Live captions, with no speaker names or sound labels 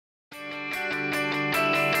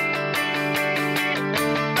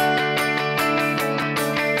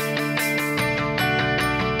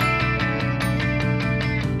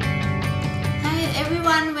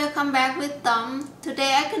Tom.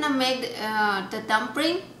 Today I'm gonna make the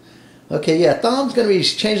dumpling. Okay, yeah, Thom's gonna be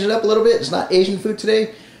changing it up a little bit. It's not Asian food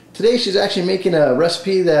today. Today she's actually making a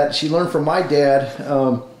recipe that she learned from my dad.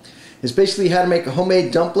 It's basically how to make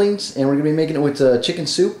homemade dumplings, and we're gonna be making it with chicken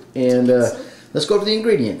soup. And let's go over the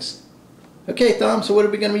ingredients. Okay, Thom. So what are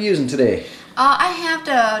we gonna be using today? I have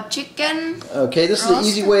the chicken. Okay, this is the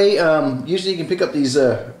easy way. Usually you can pick up these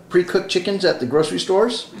pre-cooked chickens at the grocery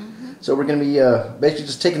stores. So we're going to be basically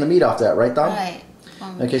just taking the meat off that, right, Thom? Right.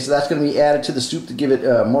 Okay, so that's going to be added to the soup to give it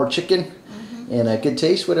more chicken and a good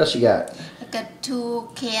taste. What else you got? I got 2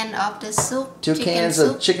 cans of the soup. Two cans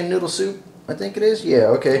of chicken noodle soup, I think it is.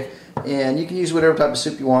 Yeah, okay. And you can use whatever type of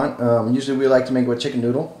soup you want. Usually we like to make it with chicken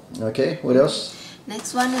noodle. Okay, what else?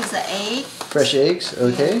 Next one is the egg. Fresh eggs,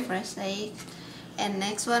 okay. Yeah, fresh egg. And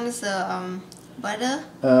next one is the butter.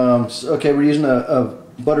 Okay, we're using a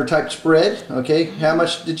butter type spread. Okay, how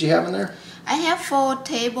much did you have in there? I have 4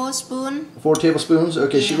 tablespoons. 4 tablespoons.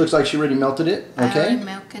 Okay, yeah. She looks like she already melted it. Okay. I already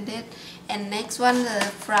melted it. And next one, the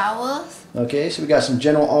flour. Okay, so we got some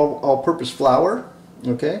general all-purpose flour.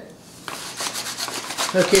 Okay.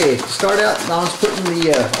 Okay, to start out, Thom's putting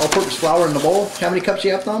the all-purpose flour in the bowl. How many cups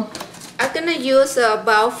you have, Thom? I'm gonna use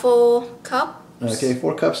about 4 cups. Okay,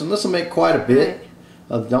 4 cups, and this will make quite a bit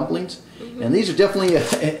of dumplings. And these are definitely,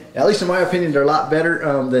 at least in my opinion, they're a lot better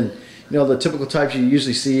than the typical types you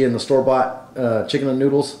usually see in the store-bought chicken and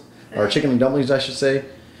noodles, or chicken and dumplings, I should say.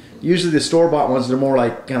 Usually the store-bought ones, they're more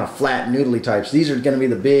like kind of flat, noodly types. These are going to be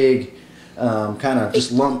the big, kind of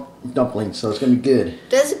just lump dumplings, so it's going to be good.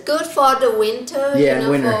 That's good for the winter, yeah,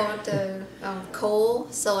 winter. For the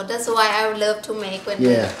cold. So that's why I love to make when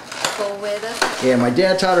the cold weather. Yeah, my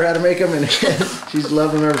dad taught her how to make them, and she's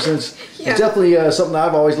loved them ever since. Yeah. It's definitely something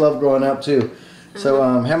I've always loved growing up too. So,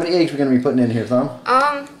 how many eggs are we going to be putting in here, Thom?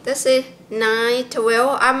 Let's see, 9,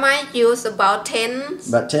 12. I might use about 10.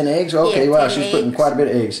 About 10 eggs? Okay, yeah, wow, she's putting quite a bit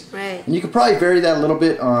of eggs. Right. And you could probably vary that a little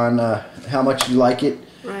bit on how much you like it.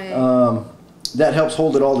 Right. That helps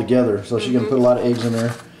hold it all together. So she's going to put a lot of eggs in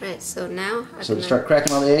there. Right, so now So to start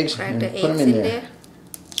cracking on the eggs and put them in there.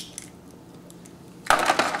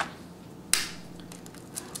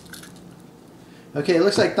 Okay, it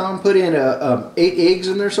looks like Thom put in 8 eggs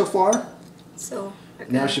in there so far. So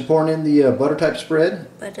now she's pouring in the butter type spread.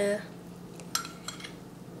 Butter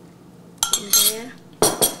in there.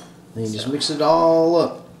 Then you just mix it all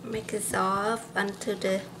up. Mix it off until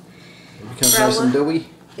the It becomes nice and doughy.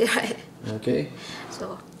 Right. Okay.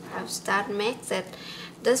 So I'll start mix it.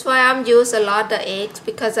 That's why I'm use a lot of eggs,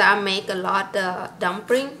 because I make a lot of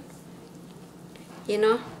dumpling.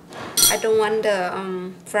 I don't want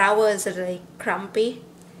the flour is like crumpy.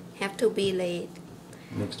 Have to be like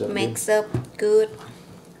mixed up good.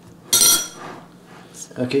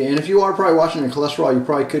 Okay, and if you are probably watching your cholesterol, you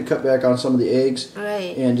probably could cut back on some of the eggs.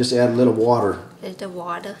 Right. And just add a little water. Little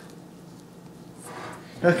water.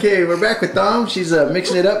 Okay, we're back with Thom. She's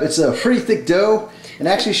mixing it up. It's a pretty thick dough. And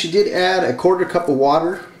actually, she did add a 1/4 cup of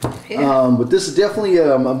water. Yeah. But this is definitely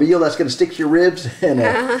a meal that's going to stick to your ribs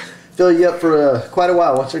and fill you up for quite a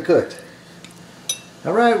while once they're cooked.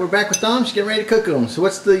 All right, we're back with Thom. She's getting ready to cook them. So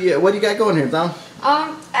what do you got going here, Thom?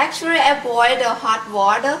 Actually, I boil the hot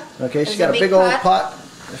water. Okay, she's got a big old pot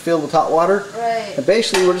filled with hot water. Right. And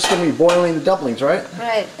basically, we're just going to be boiling the dumplings, right?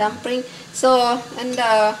 Right, dumpling. So, and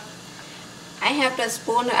I have the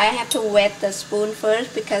spoon. I have to wet the spoon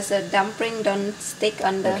first because the dumpling don't stick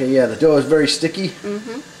on the. Okay, yeah, the dough is very sticky.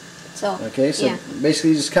 So. Okay, so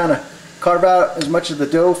basically, you just kind of carve out as much of the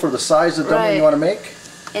dough for the size of the dumpling you want to make.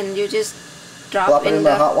 And you just drop it in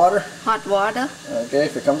the hot water. Hot water. Okay,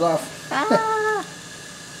 if it comes off.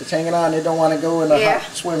 It's hanging on. It don't want to go in a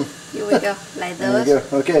hot swim. Here we go, like those. There you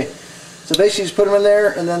go. Okay, so basically, just put them in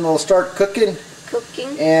there, and then they'll start cooking.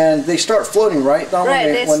 And they start floating, right, Thom,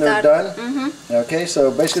 when they're done? Okay,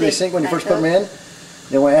 so basically they sink when you first put them in.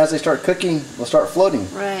 Then as they start cooking, they'll start floating.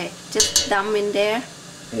 Right, just dump in there.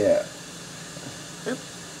 Yeah. Oops.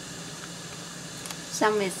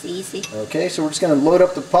 Some is easy. Okay, so we're just going to load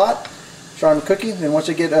up the pot, start them cooking, and once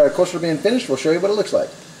they get closer to being finished, we'll show you what it looks like.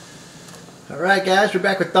 Alright guys, we're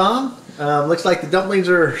back with Thom. Looks like the dumplings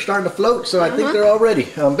are starting to float, so I think they're all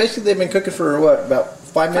ready. Basically they've been cooking for what, about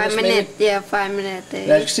 5 minutes maybe? Yeah, 5 minutes.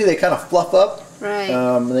 And as you can see, they kind of fluff up. Right.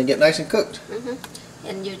 And they get nice and cooked.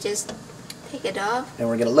 And you just take it off. And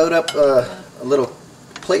we're going to load up a little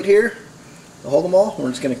plate here to hold them all. We're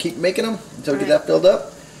just going to keep making them until we get that filled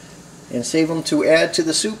up. And save them to add to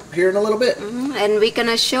the soup here in a little bit. And we're going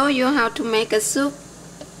to show you how to make a soup.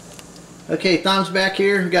 Okay, Thom's back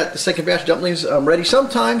here. We got the second batch of dumplings ready.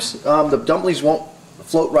 Sometimes the dumplings won't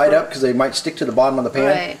float right up because they might stick to the bottom of the pan.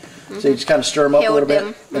 Right. So you just kind of stir them up a little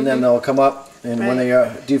bit, and then they'll come up. And when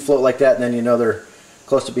they do float like that, then you know they're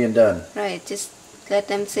close to being done. Right, just let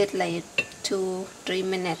them sit like 2-3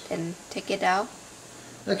 minutes and take it out.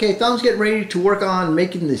 Okay, Thumb's getting ready to work on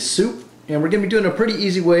making the soup, and we're going to be doing it a pretty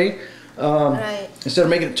easy way. Right. Instead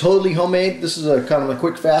of making it totally homemade, this is a kind of a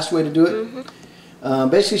quick, fast way to do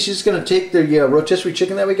it. Basically, she's just going to take the rotisserie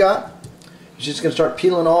chicken that we got. She's just going to start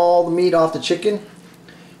peeling all the meat off the chicken.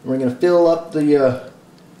 And we're going to fill up the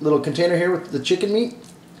little container here with the chicken meat.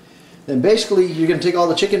 Then basically, you're going to take all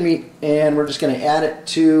the chicken meat and we're just going to add it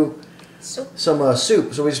to some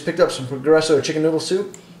soup. So we just picked up some Progresso chicken noodle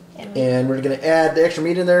soup. And we're going to add the extra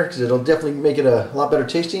meat in there because it'll definitely make it a lot better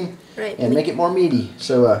tasting and make it more meaty.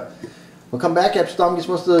 So we'll come back after Tom gets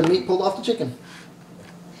most of the meat pulled off the chicken.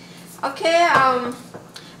 Okay, I'm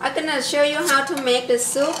gonna show you how to make the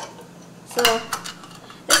soup. So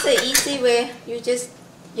this is an easy way. You just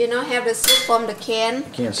have the soup from the can.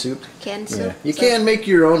 Canned soup. Canned soup. You can make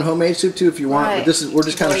your own homemade soup too if you want. But this is we're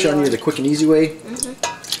just kind of showing you the quick and easy way.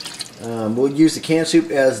 We'll use the canned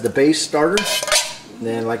soup as the base starter. And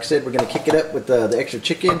then, like I said, we're going to kick it up with the extra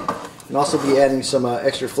chicken and also be adding some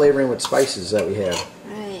extra flavoring with spices that we have.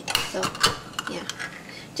 Right, so yeah.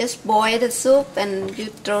 Just boil the soup and you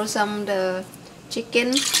throw some the chicken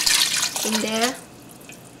in there.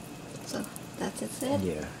 So that's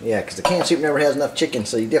it. Yeah, because the canned soup never has enough chicken,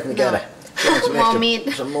 so you definitely got to add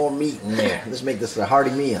some more meat in there. Let's make this a hearty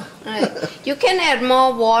meal. Right. You can add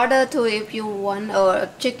more water too if you want, or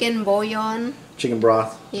chicken bouillon. Chicken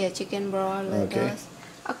broth. Yeah, chicken broth like this.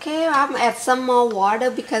 Okay, I'm add some more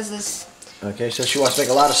water because it's... Okay, so she wants to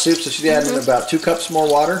make a lot of soup, so she's adding about 2 cups more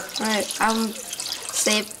water. Right, I'm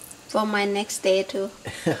save for my next day too.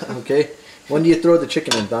 Okay, when do you throw the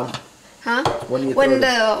chicken in, Thumb? Huh? When do you when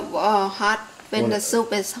throw when the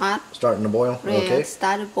soup is hot. Starting to boil. Yeah, okay.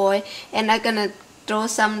 Start to boil, and I'm gonna throw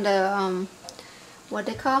some what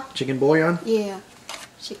they call? Chicken bouillon. Yeah,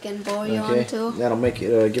 chicken bouillon too. That'll make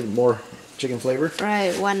it give it more chicken flavor.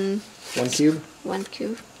 Right, one cube. 1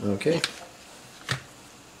 cube. Okay.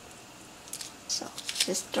 So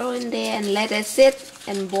just throw in there and let it sit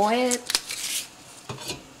and boil it.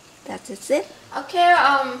 That's it. Okay,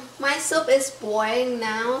 my soup is boiling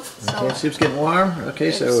now. So okay, soup's getting warm. Okay,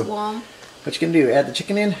 so warm. What you gonna do? Add the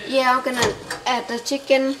chicken in? Yeah, I'm gonna add the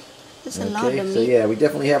chicken. There's a lot of meat. So yeah, we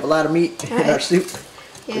definitely have a lot of meat in our soup.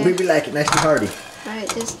 Yeah. We like it nice and hearty. Alright,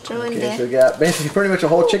 just throw in there. So we got basically pretty much a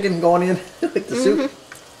whole chicken going in with the soup.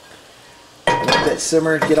 Let that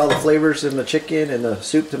simmer, get all the flavors in the chicken and the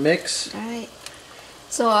soup to mix. Alright.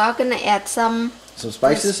 So I'm gonna add some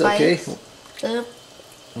spices, okay.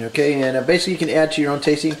 Okay, and basically you can add to your own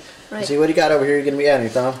tasting. Right. See what you got over here you're gonna be adding,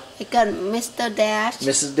 Tom? I got Mr. Dash.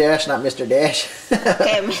 Mrs. Dash, not Mr. Dash.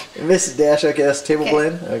 Okay. Mrs. Dash, okay, that's table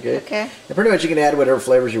blend. Okay. Okay. And pretty much you can add whatever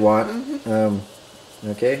flavors you want.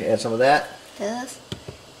 Okay, add some of that. Yes.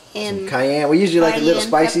 And some cayenne. We usually like a little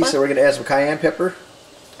spicy, so we're gonna add some cayenne pepper.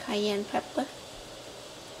 Cayenne pepper.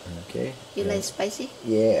 Okay. You like spicy?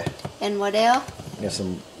 Yeah. And what else? Got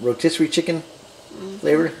some rotisserie chicken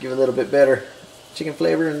flavor. Give it a little bit better chicken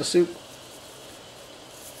flavor in the soup.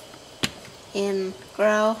 And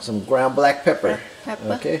some ground black pepper.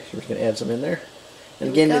 Okay, so we're just gonna add some in there. And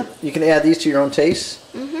again, you can add these to your own taste.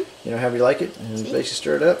 You know, however you like it, and basically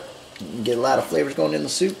stir it up. You can get a lot of flavors going in the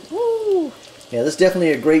soup. Woo. Yeah, this is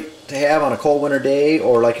definitely a great to have on a cold winter day,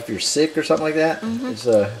 or like if you're sick or something like that.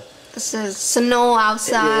 It's a snow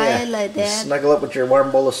outside like that. Just snuggle up with your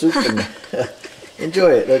warm bowl of soup and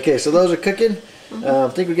enjoy it. Okay, so those are cooking. I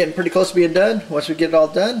think we're getting pretty close to being done. Once we get it all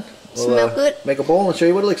done, we'll smell good. Make a bowl and show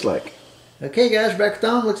you what it looks like. Okay guys, back with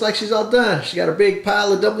Dawn. Looks like she's all done. She got a big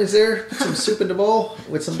pile of dumplings there. Put some soup in the bowl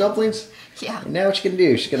with some dumplings. Yeah. And now what you can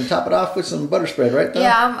do, she's going to top it off with some butter spread, right, Dawn?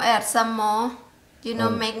 Yeah, I'm add some more. You know,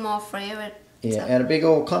 make more flavor. Yeah, so, add a big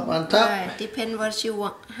old clump on top. Right, depend what you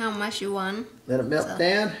want, how much you want. Let it melt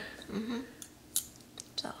down.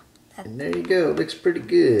 So and there you go. Looks pretty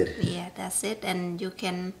good. Yeah, that's it. And you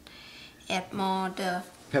can add more the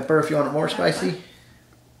pepper if you want it more spicy.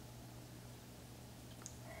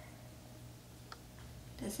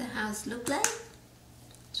 This is how it looks like.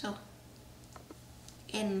 So,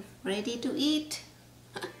 and ready to eat.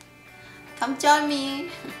 Come join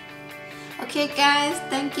me. Okay guys,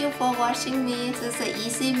 thank you for watching me. This is an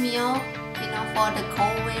easy meal, you know, for the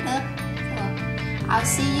cold weather. So, I'll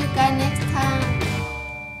see you guys next time.